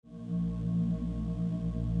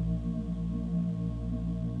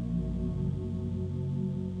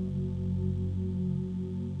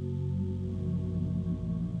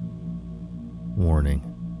Warning.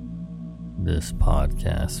 This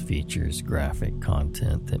podcast features graphic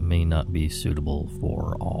content that may not be suitable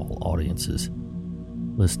for all audiences.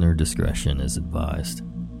 Listener discretion is advised.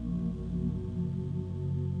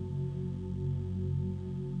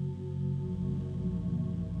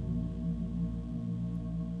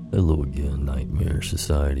 Hello again, Nightmare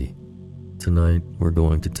Society. Tonight, we're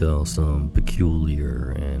going to tell some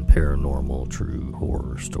peculiar and paranormal true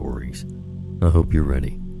horror stories. I hope you're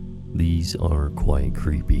ready. These are quite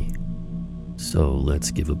creepy. So let's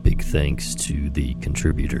give a big thanks to the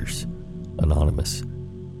contributors. Anonymous,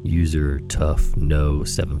 user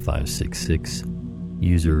ToughNo7566,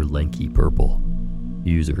 user Lanky Purple,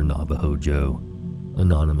 user Navajo Joe,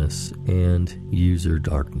 Anonymous, and user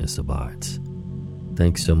Darkness Abides.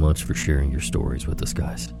 Thanks so much for sharing your stories with us,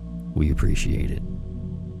 guys. We appreciate it.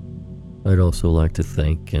 I'd also like to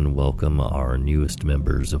thank and welcome our newest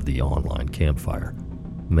members of the online campfire: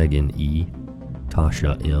 Megan E.,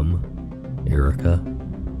 Tasha M., Erica,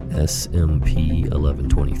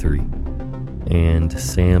 SMP1123, and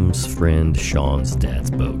Sam's friend Sean's dad's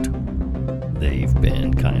boat. They've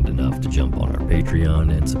been kind enough to jump on our Patreon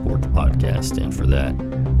and support the podcast, and for that,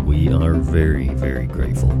 we are very, very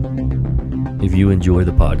grateful. If you enjoy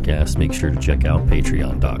the podcast, make sure to check out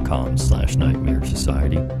patreon.com/Nightmare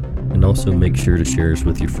Society, and also make sure to share us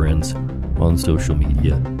with your friends on social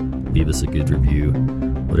media. Leave us a good review,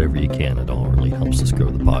 whatever you can. It all really helps us grow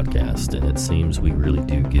the podcast, and it seems we really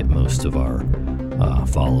do get most of our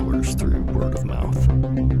followers through word of mouth.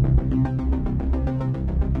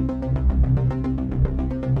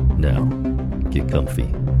 Now, get comfy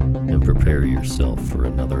and prepare yourself for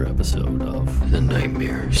another episode of The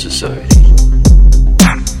Nightmare Society.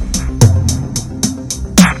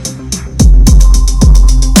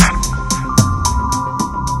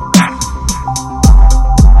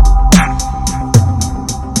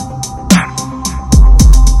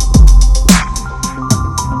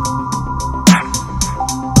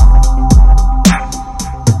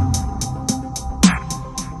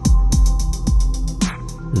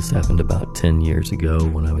 This happened about 10 years ago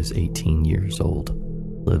when I was 18 years old,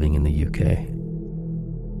 living in the UK.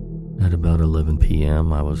 At about 11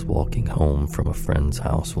 p.m., I was walking home from a friend's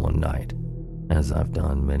house one night, as I've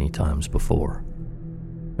done many times before.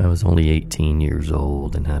 I was only 18 years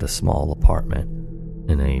old and had a small apartment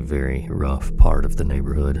in a very rough part of the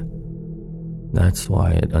neighborhood. That's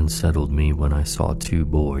why it unsettled me when I saw two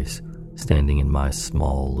boys standing in my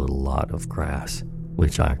small little lot of grass,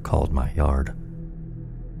 which I called my yard.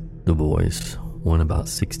 The boys, one about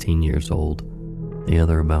 16 years old, the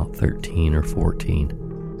other about 13 or 14,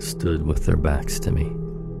 stood with their backs to me.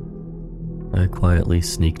 I quietly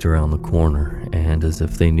sneaked around the corner, and as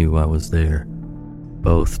if they knew I was there,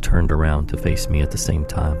 both turned around to face me at the same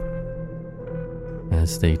time.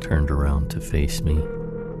 As they turned around to face me,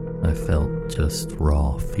 I felt just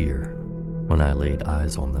raw fear when I laid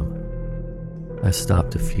eyes on them. I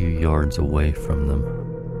stopped a few yards away from them,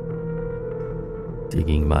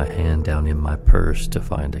 digging my hand down in my purse to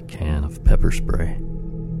find a can of pepper spray.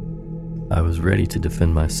 I was ready to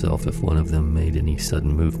defend myself if one of them made any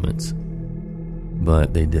sudden movements,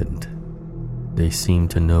 but they didn't. They seemed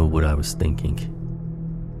to know what I was thinking.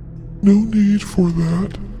 No need for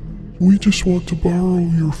that. We just want to borrow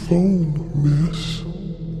your phone, miss.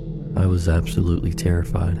 I was absolutely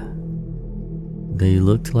terrified. They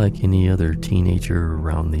looked like any other teenager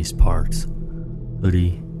around these parts.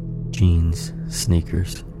 Hoodie, jeans,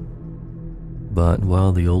 sneakers. But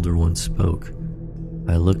while the older one spoke,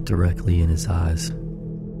 I looked directly in his eyes.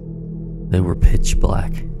 They were pitch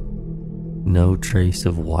black. No trace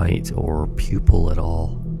of white or pupil at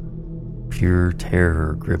all. Pure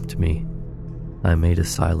terror gripped me. I made a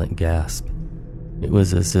silent gasp. It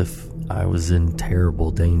was as if I was in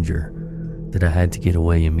terrible danger, that I had to get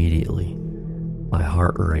away immediately. My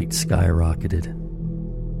heart rate skyrocketed.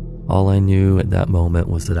 All I knew at that moment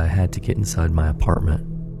was that I had to get inside my apartment.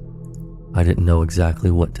 I didn't know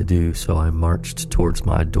exactly what to do, so I marched towards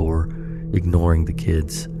my door, ignoring the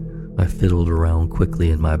kids. I fiddled around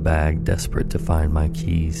quickly in my bag, desperate to find my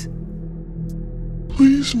keys.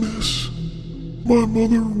 Please, miss. My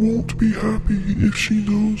mother won't be happy if she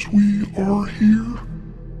knows we are here.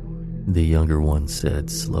 The younger one said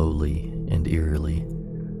slowly and eerily.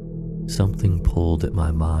 Something pulled at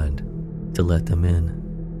my mind to let them in.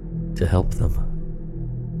 To help them.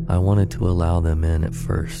 I wanted to allow them in at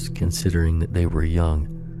first, considering that they were young,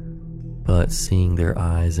 but seeing their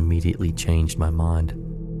eyes immediately changed my mind.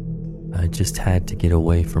 I just had to get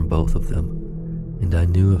away from both of them, and I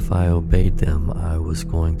knew if I obeyed them, I was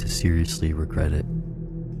going to seriously regret it.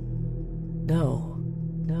 No,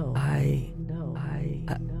 I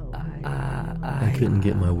I couldn't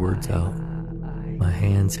get my words out. My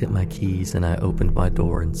hands hit my keys and I opened my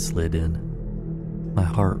door and slid in. My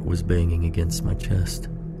heart was banging against my chest.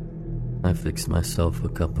 I fixed myself a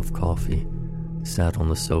cup of coffee, sat on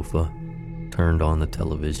the sofa, turned on the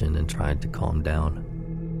television and tried to calm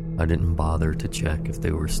down. I didn't bother to check if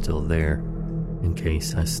they were still there, in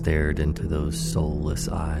case I stared into those soulless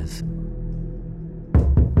eyes.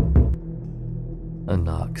 A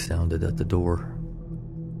knock sounded at the door.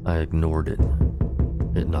 I ignored it.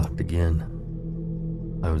 It knocked again.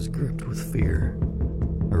 I was gripped with fear.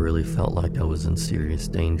 I really felt like I was in serious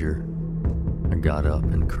danger. I got up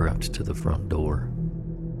and crept to the front door.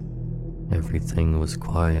 Everything was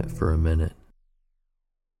quiet for a minute.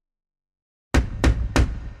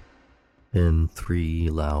 Then 3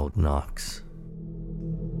 loud knocks.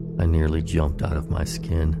 I nearly jumped out of my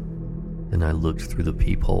skin. Then I looked through the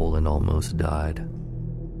peephole and almost died.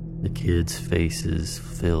 The kids' faces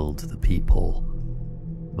filled the peephole,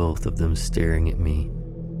 both of them staring at me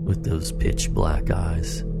with those pitch black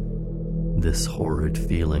eyes. This horrid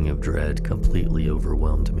feeling of dread completely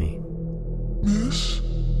overwhelmed me. Miss,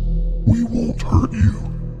 we won't hurt you.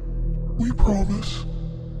 We promise.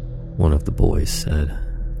 One of the boys said.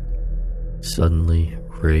 Suddenly,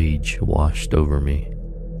 rage washed over me.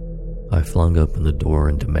 I flung open the door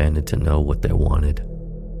and demanded to know what they wanted.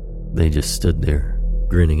 They just stood there,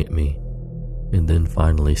 grinning at me, and then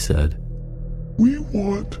finally said, We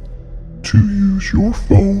want to use your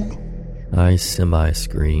phone. I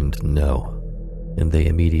semi-screamed no, and they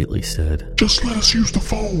immediately said, Just let us use the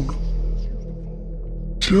phone.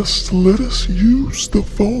 Just let us use the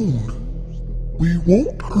phone. We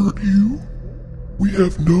won't hurt you. We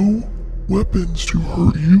have no weapons to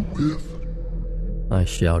hurt you with. I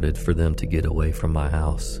shouted for them to get away from my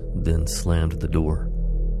house, then slammed the door.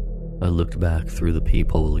 I looked back through the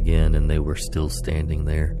peephole again and they were still standing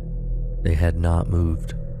there. They had not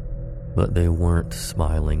moved, but they weren't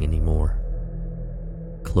smiling anymore.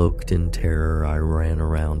 Cloaked in terror, I ran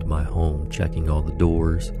around my home, checking all the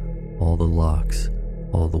doors, all the locks,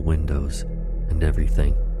 all the windows, and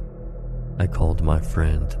everything. I called my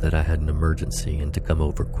friend that I had an emergency and to come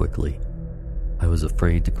over quickly. I was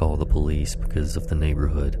afraid to call the police because of the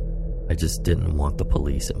neighborhood. I just didn't want the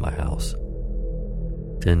police at my house.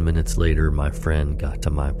 10 minutes later, my friend got to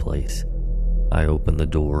my place. I opened the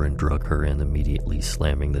door and drug her in, immediately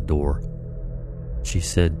slamming the door. She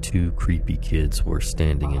said 2 creepy kids were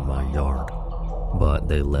standing in my yard, but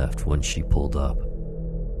they left when she pulled up.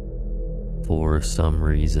 For some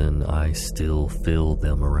reason, I still feel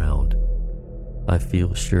them around. I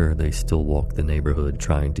feel sure they still walk the neighborhood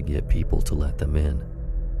trying to get people to let them in.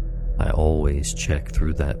 I always check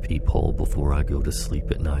through that peephole before I go to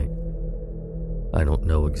sleep at night. I don't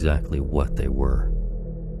know exactly what they were,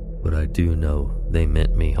 but I do know they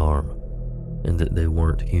meant me harm, and that they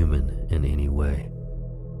weren't human in any way.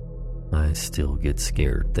 I still get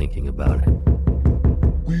scared thinking about it.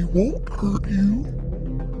 We won't hurt you.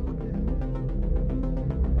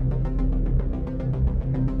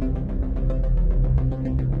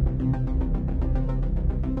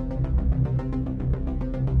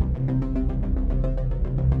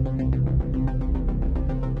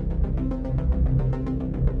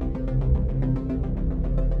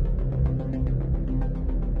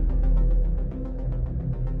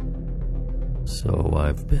 So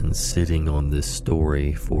I've been sitting on this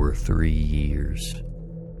story for 3 years,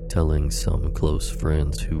 telling some close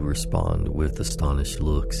friends who respond with astonished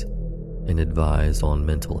looks and advise on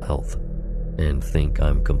mental health and think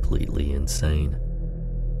I'm completely insane.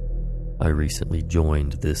 I recently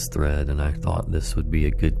joined this thread and I thought this would be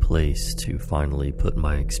a good place to finally put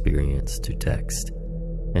my experience to text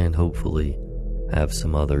and hopefully have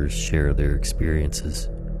some others share their experiences.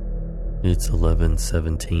 It's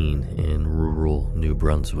 11:17 in rural New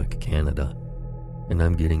Brunswick, Canada, and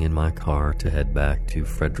I'm getting in my car to head back to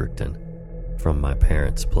Fredericton from my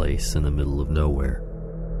parents' place in the middle of nowhere.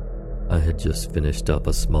 I had just finished up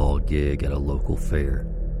a small gig at a local fair,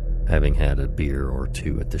 having had a beer or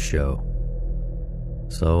 2 at the show.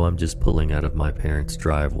 So I'm just pulling out of my parents'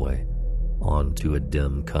 driveway onto a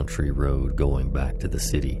dim country road going back to the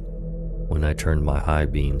city when I turned my high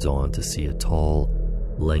beams on to see a tall,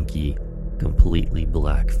 lanky, completely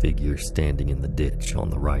black figure standing in the ditch on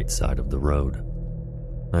the right side of the road.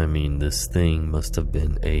 I mean, this thing must have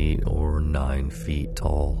been 8 or 9 feet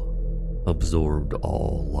tall, absorbed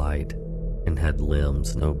all light, and had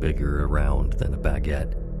limbs no bigger around than a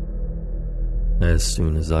baguette. As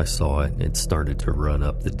soon as I saw it, it started to run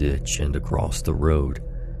up the ditch and across the road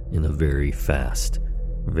in a very fast,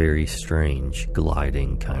 very strange,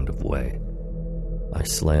 gliding kind of way. I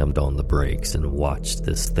slammed on the brakes and watched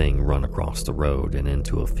this thing run across the road and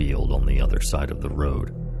into a field on the other side of the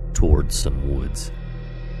road, towards some woods.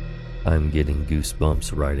 I'm getting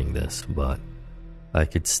goosebumps writing this, but I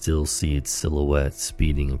could still see its silhouette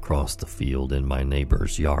speeding across the field in my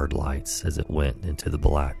neighbor's yard lights as it went into the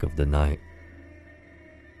black of the night.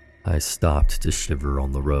 I stopped to shiver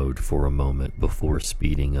on the road for a moment before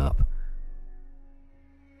speeding up.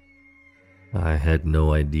 I had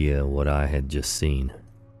no idea what I had just seen,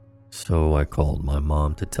 so I called my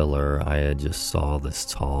mom to tell her I had just saw this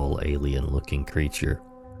tall alien-looking creature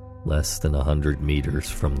less than 100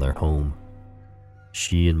 meters from their home.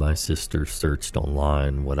 She and my sister searched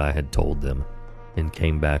online what I had told them and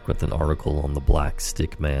came back with an article on the Black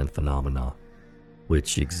Stick Man phenomena,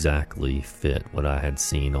 which exactly fit what I had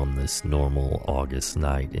seen on this normal August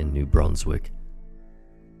night in New Brunswick.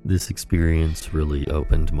 This experience really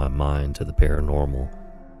opened my mind to the paranormal,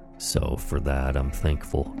 so for that I'm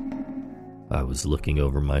thankful. I was looking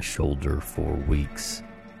over my shoulder for weeks,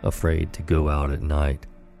 afraid to go out at night,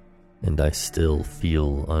 and I still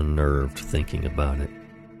feel unnerved thinking about it.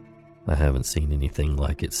 I haven't seen anything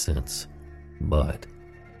like it since, but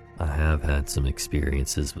I have had some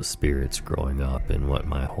experiences with spirits growing up in what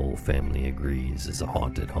my whole family agrees is a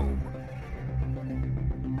haunted home.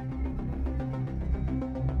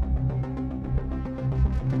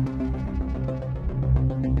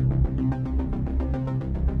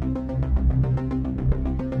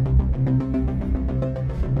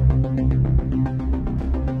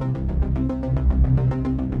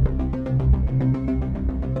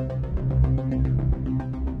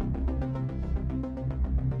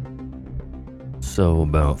 So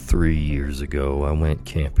about 3 years ago, I went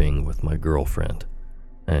camping with my girlfriend,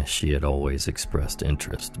 as she had always expressed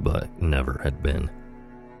interest but never had been.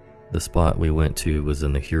 The spot we went to was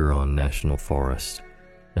in the Huron National Forest,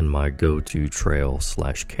 and my go-to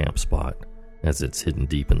trail/camp spot, as it's hidden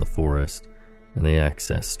deep in the forest, and the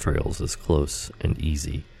access trails is close and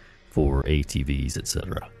easy for ATVs,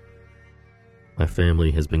 etc. My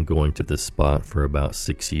family has been going to this spot for about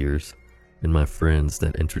 6 years, and my friends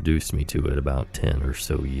that introduced me to it about 10 or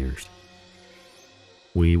so years.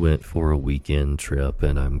 We went for a weekend trip,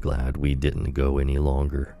 and I'm glad we didn't go any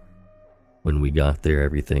longer. When we got there,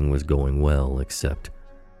 everything was going well, except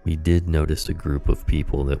we did notice a group of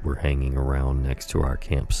people that were hanging around next to our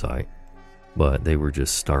campsite, but they were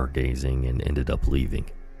just stargazing and ended up leaving.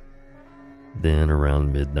 Then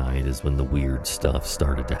around midnight is when the weird stuff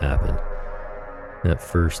started to happen. At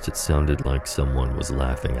first it sounded like someone was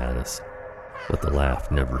laughing at us, but the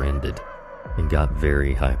laugh never ended and got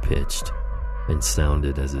very high-pitched and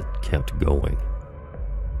sounded as it kept going.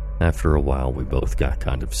 After a while, we both got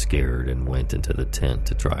kind of scared and went into the tent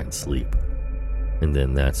to try and sleep. And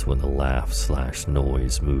then that's when the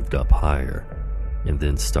laugh/noise moved up higher and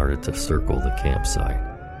then started to circle the campsite.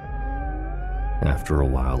 After a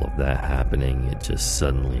while of that happening, it just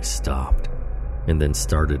suddenly stopped and then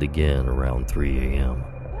started again around 3 a.m.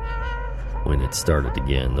 When it started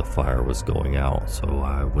again, the fire was going out, so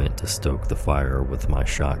I went to stoke the fire with my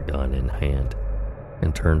shotgun in hand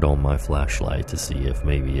and turned on my flashlight to see if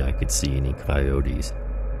maybe I could see any coyotes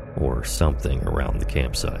or something around the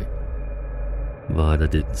campsite. But I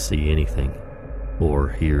didn't see anything or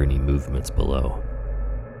hear any movements below.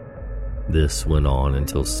 This went on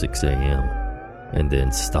until 6 a.m. and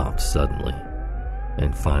then stopped suddenly,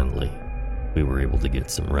 and finally, we were able to get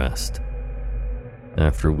some rest.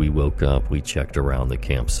 After we woke up, we checked around the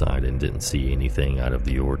campsite and didn't see anything out of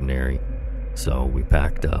the ordinary, so we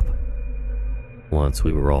packed up. Once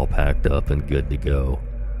we were all packed up and good to go,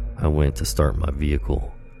 I went to start my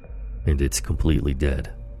vehicle, and it's completely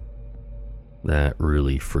dead. That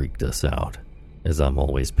really freaked us out, as I'm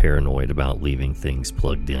always paranoid about leaving things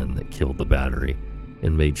plugged in that killed the battery,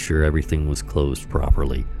 and made sure everything was closed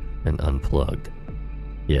properly and unplugged.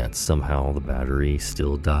 Yet somehow the battery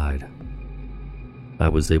still died. I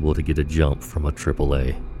was able to get a jump from a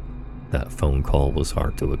AAA. That phone call was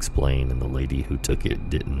hard to explain, and the lady who took it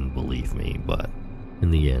didn't believe me, but in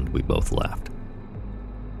the end we both laughed.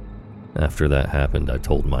 After that happened, I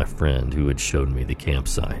told my friend who had showed me the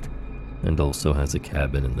campsite, and also has a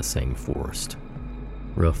cabin in the same forest,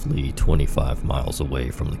 roughly 25 miles away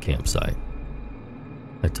from the campsite.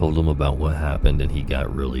 I told him about what happened, and he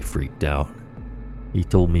got really freaked out. He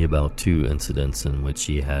told me about 2 incidents in which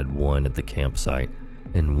he had one at the campsite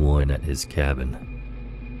and one at his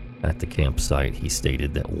cabin. At the campsite, he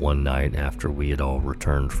stated that one night after we had all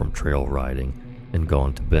returned from trail riding and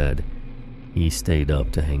gone to bed, he stayed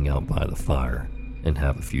up to hang out by the fire and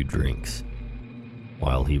have a few drinks.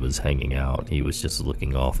 While he was hanging out, he was just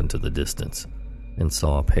looking off into the distance, and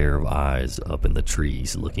saw a pair of eyes up in the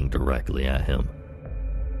trees looking directly at him.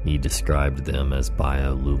 He described them as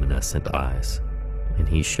bioluminescent eyes, and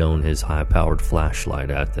he shone his high-powered flashlight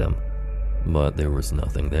at them, but there was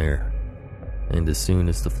nothing there. And as soon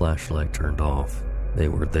as the flashlight turned off, they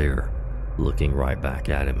were there, looking right back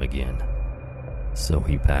at him again. So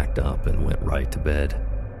he packed up and went right to bed.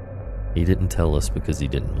 He didn't tell us because he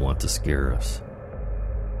didn't want to scare us.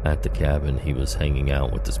 At the cabin, he was hanging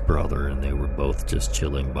out with his brother, and they were both just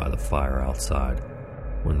chilling by the fire outside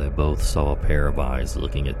when they both saw a pair of eyes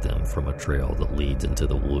looking at them from a trail that leads into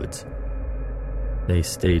the woods. They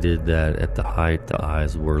stated that at the height the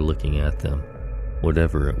eyes were looking at them,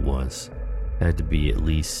 whatever it was, had to be at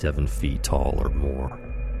least 7 feet tall or more.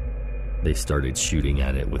 They started shooting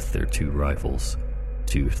at it with their 2 rifles,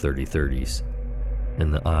 2 30-30s,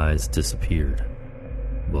 and the eyes disappeared.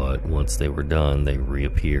 But once they were done, they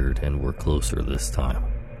reappeared and were closer this time.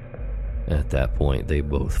 At that point, they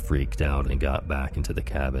both freaked out and got back into the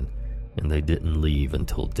cabin, and they didn't leave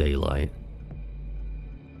until daylight.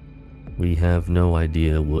 We have no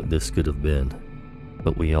idea what this could have been,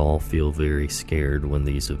 but we all feel very scared when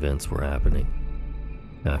these events were happening.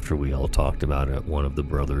 After we all talked about it, one of the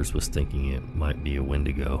brothers was thinking it might be a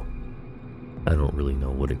Wendigo. I don't really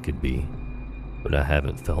know what it could be, but I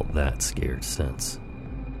haven't felt that scared since.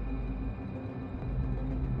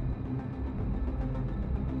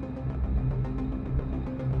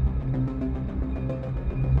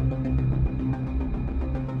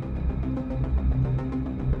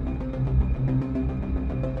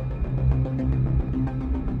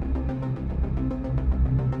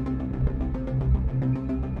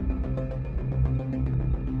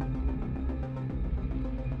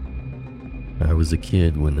 I was a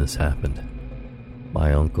kid when this happened.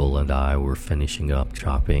 My uncle and I were finishing up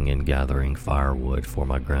chopping and gathering firewood for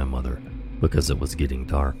my grandmother because it was getting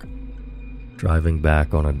dark. Driving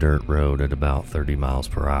back on a dirt road at about 30 miles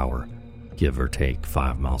per hour, give or take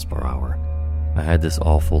 5 miles per hour, I had this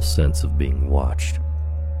awful sense of being watched.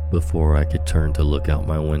 Before I could turn to look out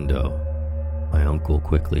my window, my uncle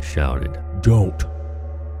quickly shouted, Don't!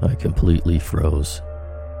 I completely froze.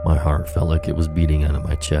 My heart felt like it was beating out of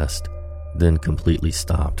my chest, then completely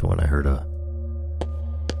stopped when I heard a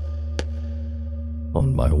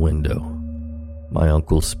on my window. My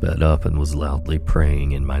uncle sped up and was loudly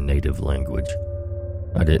praying in my native language.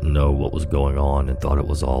 I didn't know what was going on and thought it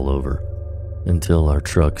was all over, until our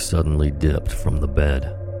truck suddenly dipped from the bed.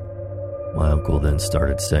 My uncle then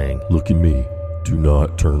started saying, Look at me. Do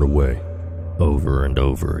not turn away. Over and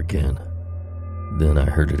over again. Then I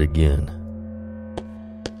heard it again,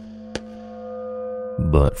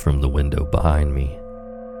 but from the window behind me.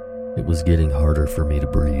 It was getting harder for me to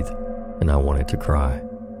breathe, and I wanted to cry.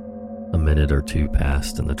 A minute or 2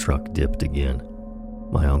 passed and the truck dipped again.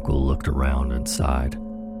 My uncle looked around and sighed.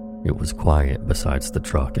 It was quiet besides the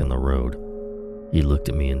truck and the road. He looked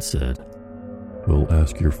at me and said, We'll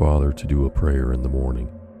ask your father to do a prayer in the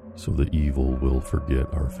morning, so the evil will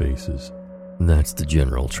forget our faces. That's the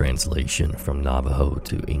general translation from Navajo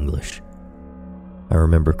to English. I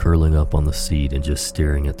remember curling up on the seat and just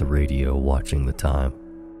staring at the radio, watching the time,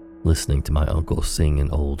 listening to my uncle sing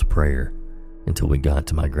an old prayer until we got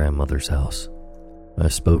to my grandmother's house. I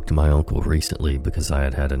spoke to my uncle recently because I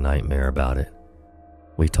had had a nightmare about it.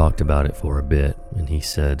 We talked about it for a bit, and he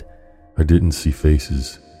said, I didn't see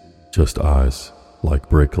faces, just eyes, like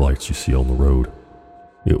brake lights you see on the road.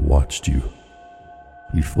 It watched you.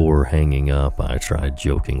 Before hanging up, I tried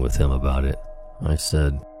joking with him about it. I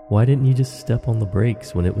said, Why didn't you just step on the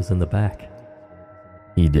brakes when it was in the back?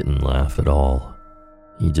 He didn't laugh at all.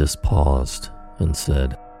 He just paused and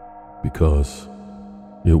said, Because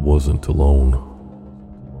it wasn't alone.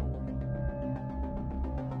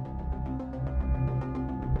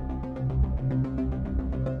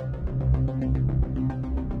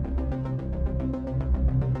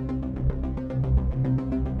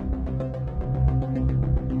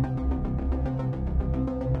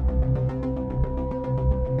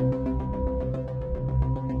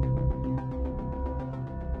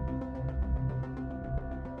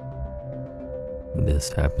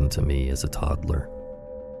 This happened to me as a toddler.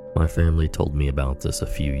 My family told me about this a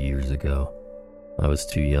few years ago. I was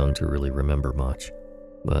too young to really remember much,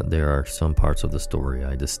 but there are some parts of the story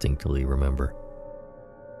I distinctly remember.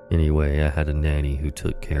 Anyway, I had a nanny who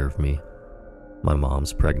took care of me. My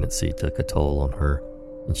mom's pregnancy took a toll on her,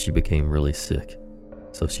 and she became really sick,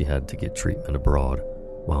 so she had to get treatment abroad,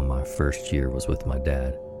 while my first year was with my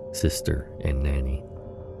dad, sister, and nanny.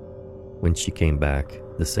 When she came back,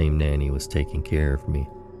 the same nanny was taking care of me.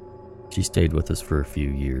 She stayed with us for a few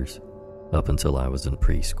years, up until I was in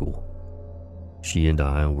preschool. She and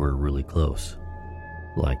I were really close.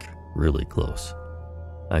 like really close.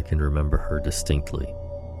 I can remember her distinctly,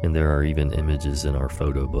 and there are even images in our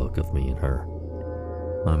photo book of me and her.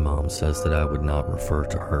 My mom says that I would not refer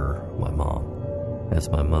to her, my mom, as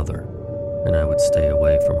my mother, and I would stay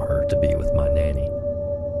away from her to be with my nanny.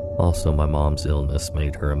 Also, my mom's illness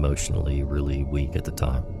made her emotionally really weak at the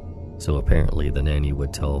time, so apparently the nanny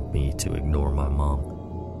would tell me to ignore my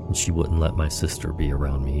mom, and she wouldn't let my sister be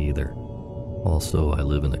around me either. Also, I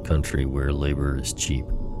live in a country where labor is cheap,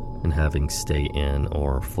 and having stay-in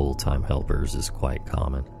or full-time helpers is quite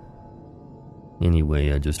common.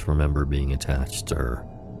 Anyway, I just remember being attached to her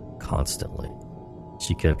constantly.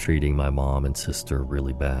 She kept treating my mom and sister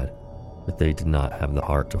really bad, but they did not have the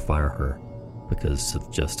heart to fire her because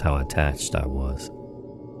of just how attached I was.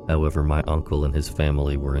 However, my uncle and his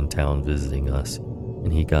family were in town visiting us,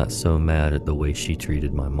 and he got so mad at the way she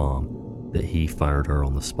treated my mom that he fired her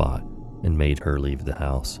on the spot and made her leave the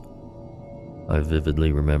house. I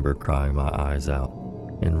vividly remember crying my eyes out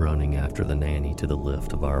and running after the nanny to the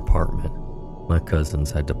lift of our apartment. My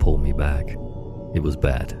cousins had to pull me back. It was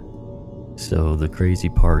bad. So the crazy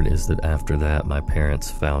part is that after that, my parents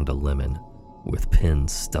found a lemon with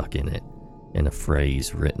pins stuck in it and a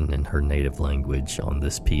phrase written in her native language on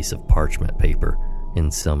this piece of parchment paper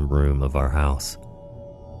in some room of our house.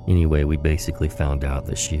 Anyway, we basically found out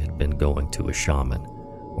that she had been going to a shaman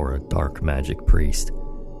or a dark magic priest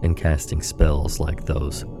and casting spells like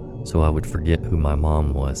those, so I would forget who my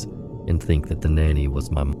mom was and think that the nanny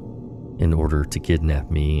was my mom in order to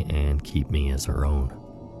kidnap me and keep me as her own.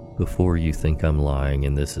 Before you think I'm lying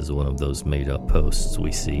and this is one of those made-up posts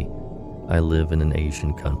we see, I live in an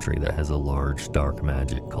Asian country that has a large dark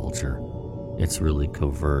magic culture. It's really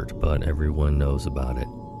covert, but everyone knows about it.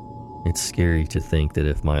 It's scary to think that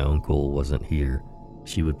if my uncle wasn't here,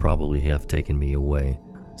 she would probably have taken me away,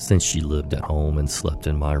 since she lived at home and slept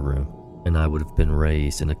in my room, and I would have been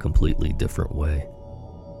raised in a completely different way.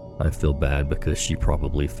 I feel bad because she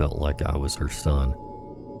probably felt like I was her son,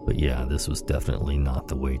 but yeah, this was definitely not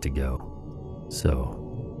the way to go.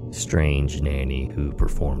 So, strange nanny who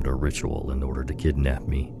performed a ritual in order to kidnap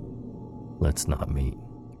me. Let's not meet.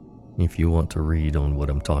 If you want to read on what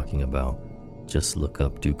I'm talking about, just look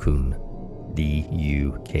up Dukun,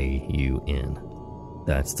 D-U-K-U-N.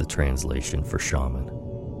 That's the translation for shaman.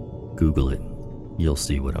 Google it. You'll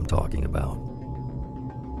see what I'm talking about.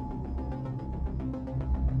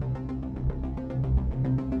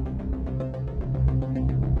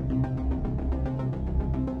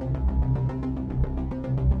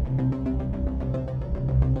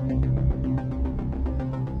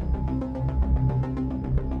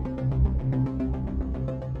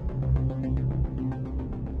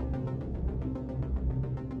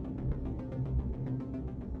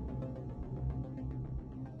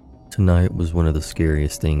 Tonight was one of the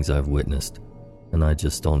scariest things I've witnessed, and I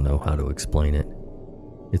just don't know how to explain it.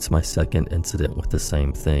 It's my second incident with the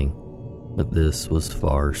same thing, but this was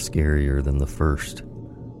far scarier than the first.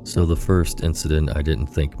 So the first incident I didn't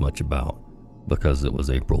think much about, because it was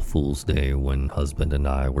April Fool's Day when husband and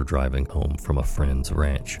I were driving home from a friend's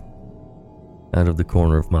ranch. Out of the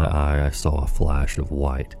corner of my eye, I saw a flash of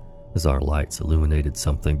white as our lights illuminated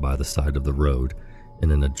something by the side of the road in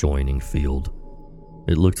an adjoining field.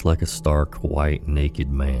 It looked like a stark, white, naked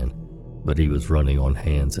man, but he was running on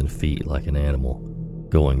hands and feet like an animal,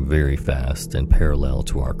 going very fast and parallel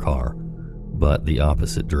to our car, but the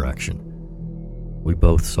opposite direction. We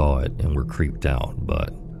both saw it and were creeped out,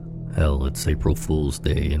 but hell, it's April Fool's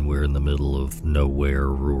Day and we're in the middle of nowhere,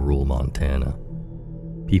 rural Montana.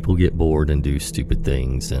 People get bored and do stupid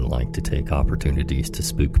things and like to take opportunities to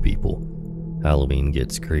spook people. Halloween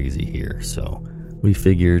gets crazy here, so we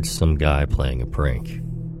figured some guy playing a prank.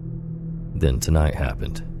 Then tonight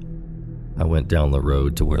happened. I went down the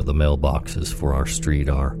road to where the mailboxes for our street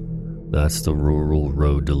are. That's the rural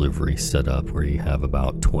road delivery setup where you have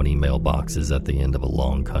about 20 mailboxes at the end of a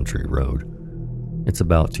long country road. It's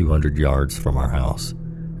about 200 yards from our house,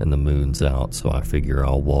 and the moon's out, so I figure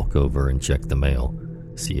I'll walk over and check the mail,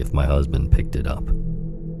 see if my husband picked it up.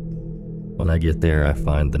 When I get there, I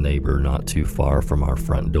find the neighbor not too far from our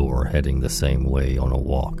front door heading the same way on a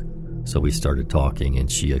walk, so we started talking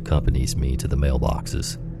and she accompanies me to the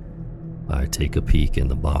mailboxes. I take a peek in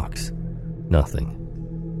the box. Nothing.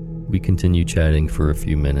 We continue chatting for a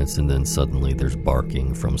few minutes and then suddenly there's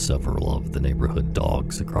barking from several of the neighborhood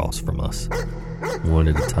dogs across from us. One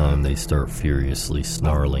at a time they start furiously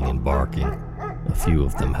snarling and barking, a few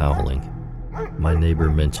of them howling. My neighbor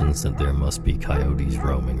mentions that there must be coyotes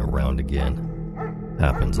roaming around again.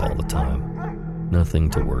 Happens all the time. Nothing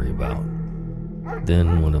to worry about.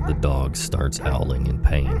 Then one of the dogs starts howling in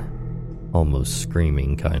pain, almost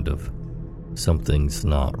screaming kind of. Something's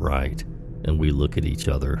not right, and we look at each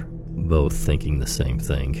other, both thinking the same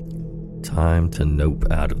thing. Time to nope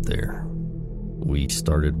out of there. We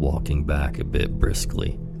started walking back a bit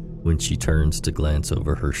briskly when she turns to glance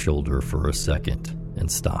over her shoulder for a second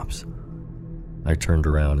and stops. I turned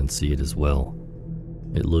around and see it as well.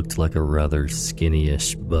 It looked like a rather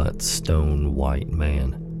skinny-ish but stone white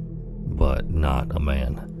man, but not a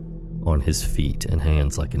man, on his feet and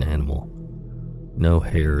hands like an animal. No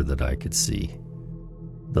hair that I could see.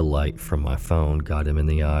 The light from my phone got him in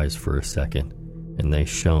the eyes for a second, and they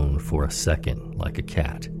shone for a second like a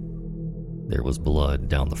cat. There was blood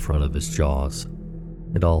down the front of his jaws.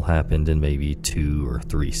 It all happened in maybe 2 or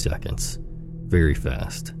 3 seconds. Very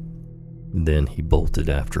fast. Then he bolted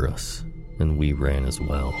after us, and we ran as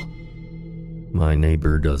well. My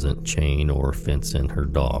neighbor doesn't chain or fence in her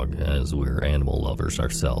dog, as we're animal lovers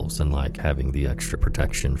ourselves and like having the extra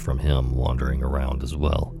protection from him wandering around as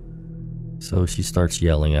well. So she starts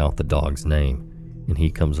yelling out the dog's name, and he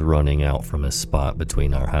comes running out from his spot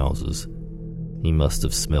between our houses. He must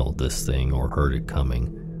have smelled this thing or heard it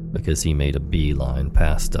coming, because he made a beeline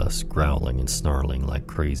past us, growling and snarling like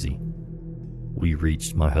crazy. We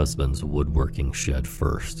reached my husband's woodworking shed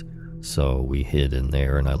first, so we hid in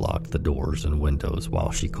there and I locked the doors and windows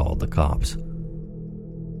while she called the cops.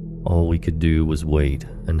 All we could do was wait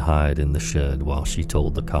and hide in the shed while she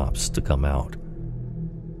told the cops to come out.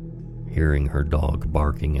 Hearing her dog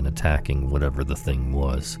barking and attacking whatever the thing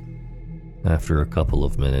was. After a couple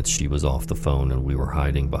of minutes, she was off the phone and we were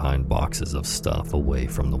hiding behind boxes of stuff away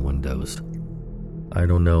from the windows. I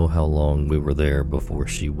don't know how long we were there before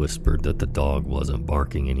she whispered that the dog wasn't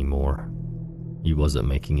barking anymore. He wasn't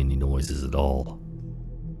making any noises at all.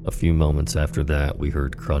 A few moments after that, we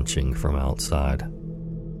heard crunching from outside.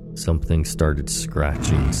 Something started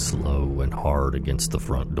scratching slow and hard against the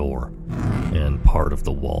front door and part of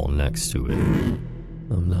the wall next to it.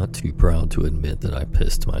 I'm not too proud to admit that I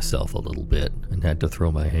pissed myself a little bit and had to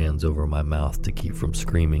throw my hands over my mouth to keep from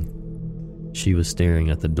screaming. She was staring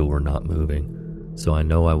at the door, not moving, so I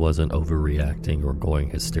know I wasn't overreacting or going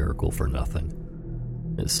hysterical for nothing.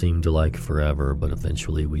 It seemed like forever, but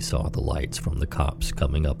eventually we saw the lights from the cops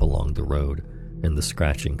coming up along the road, and the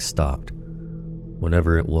scratching stopped.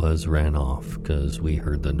 Whatever it was ran off, because we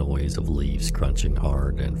heard the noise of leaves crunching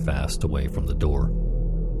hard and fast away from the door.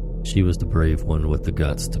 She was the brave one with the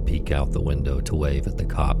guts to peek out the window to wave at the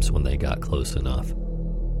cops when they got close enough.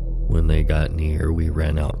 When they got near, we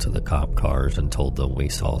ran out to the cop cars and told them we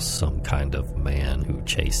saw some kind of man who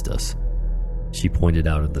chased us. She pointed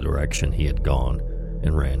out in the direction he had gone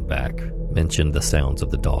and ran back, mentioned the sounds of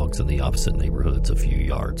the dogs in the opposite neighborhoods a few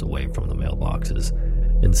yards away from the mailboxes,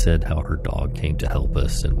 and said how her dog came to help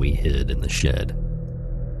us and we hid in the shed.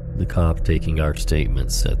 The cop taking our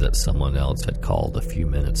statement said that someone else had called a few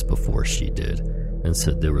minutes before she did and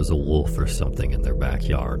said there was a wolf or something in their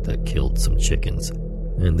backyard that killed some chickens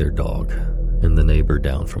and their dog, and the neighbor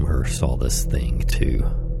down from her saw this thing too.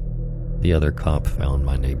 The other cop found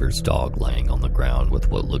my neighbor's dog laying on the ground with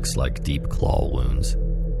what looks like deep claw wounds.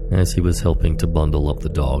 As he was helping to bundle up the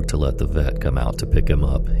dog to let the vet come out to pick him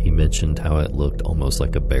up, he mentioned how it looked almost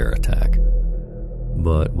like a bear attack.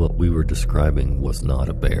 But what we were describing was not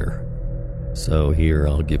a bear. So here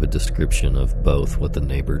I'll give a description of both what the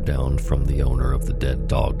neighbor down from the owner of the dead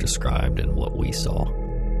dog described and what we saw.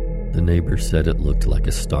 The neighbor said it looked like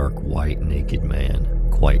a stark white naked man,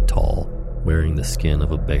 quite tall, wearing the skin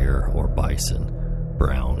of a bear or bison,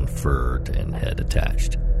 brown, furred, and head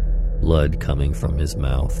attached. Blood coming from his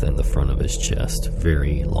mouth and the front of his chest,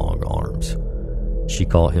 very long arms. She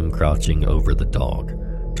caught him crouching over the dog,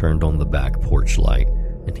 turned on the back porch light,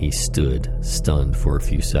 and he stood, stunned for a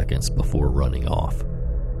few seconds before running off.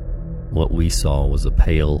 What we saw was a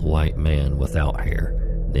pale white man without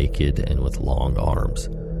hair, naked and with long arms.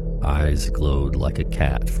 Eyes glowed like a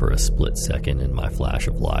cat for a split second in my flash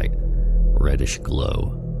of light. Reddish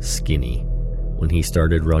glow, skinny. When he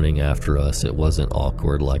started running after us, it wasn't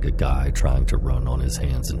awkward like a guy trying to run on his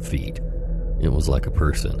hands and feet. It was like a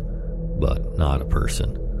person, but not a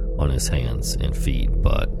person, on his hands and feet,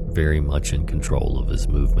 but very much in control of his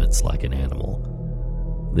movements like an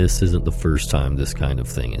animal. This isn't the first time this kind of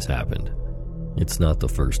thing has happened. It's not the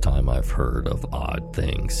first time I've heard of odd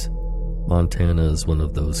things. Montana is one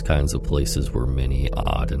of those kinds of places where many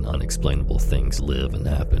odd and unexplainable things live and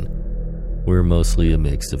happen. We're mostly a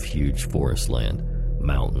mix of huge forest land,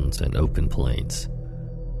 mountains, and open plains.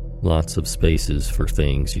 Lots of spaces for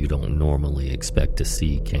things you don't normally expect to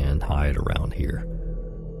see can hide around here.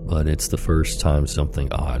 But it's the first time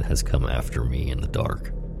something odd has come after me in the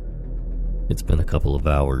dark. It's been a couple of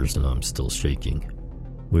hours and I'm still shaking.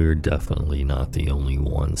 We're definitely not the only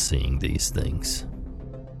ones seeing these things.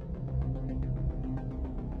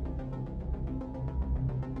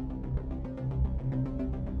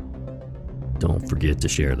 Don't forget to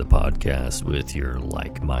share the podcast with your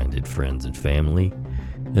like-minded friends and family.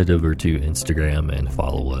 Head over to Instagram and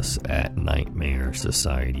follow us at Nightmare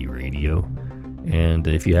Society Radio. And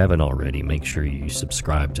if you haven't already, make sure you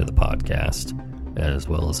subscribe to the podcast, as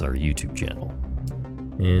well as our YouTube channel.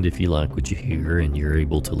 And if you like what you hear and you're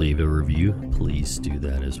able to leave a review, please do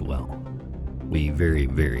that as well. We very,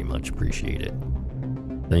 very much appreciate it.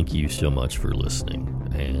 Thank you so much for listening,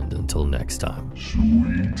 and until next time.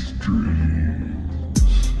 Sweet dreams.